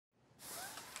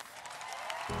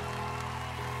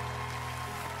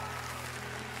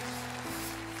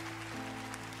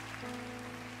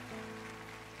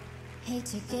Hate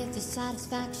to give you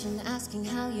satisfaction asking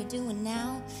how you're doing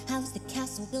now. How's the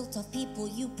castle built of people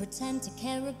you pretend to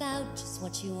care about? Just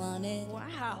what you wanted.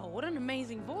 Wow, what an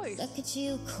amazing voice. Look at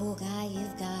you, cool guy,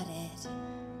 you've got it.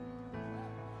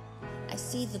 I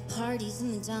see the parties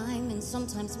and the diamonds.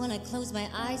 Sometimes when I close my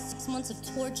eyes, 6 months of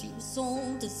torture you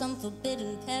sold to some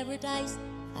forbidden paradise.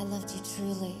 I loved you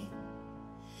truly.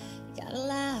 You gotta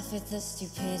laugh at the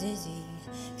stupidity,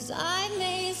 'cause I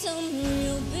made some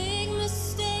real big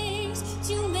mistakes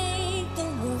to make the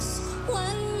worst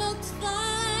one look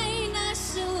fine. I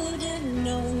should've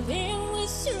known it was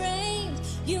strange.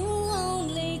 You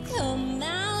only come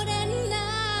out at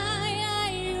night. I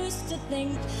used to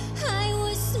think I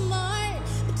was smart,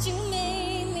 but you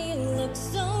made me look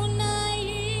so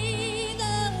naive.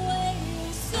 The way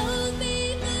you sold me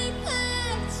my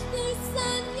plans, you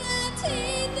sunk your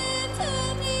teeth into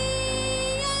me.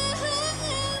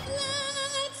 A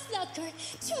bloodsucker,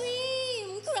 dream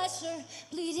crusher,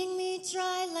 bleeding me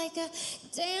dry like a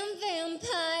damn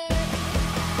vampire.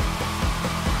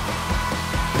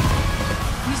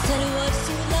 You said it was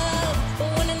true love, but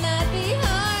wouldn't that be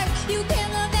hard? You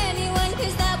can't love anyone,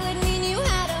 'cause that would mean you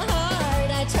had a heart.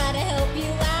 I try to help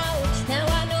you out, now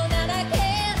I know that I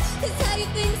can't. 'Cause how you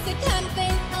think's the kind of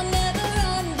thing I'll never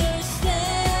understand.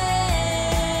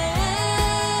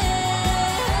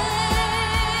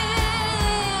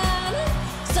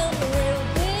 Some real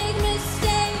big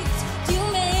mistakes you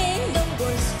made, the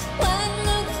worst one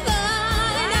look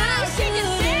fine. Wow, I she can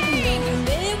sing. should've known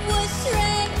it was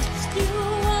strange. You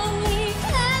only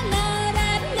come out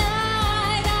at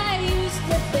night. I used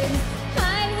to think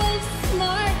I was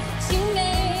smart. You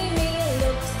made me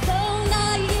look so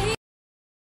naive.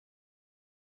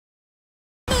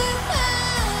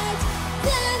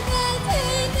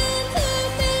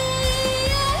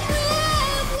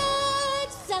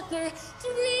 Bloodsucker,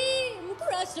 dream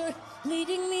crusher,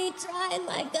 bleeding me dry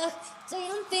like a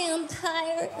damn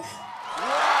vampire.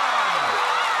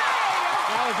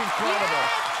 That was incredible.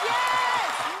 Yes, yes!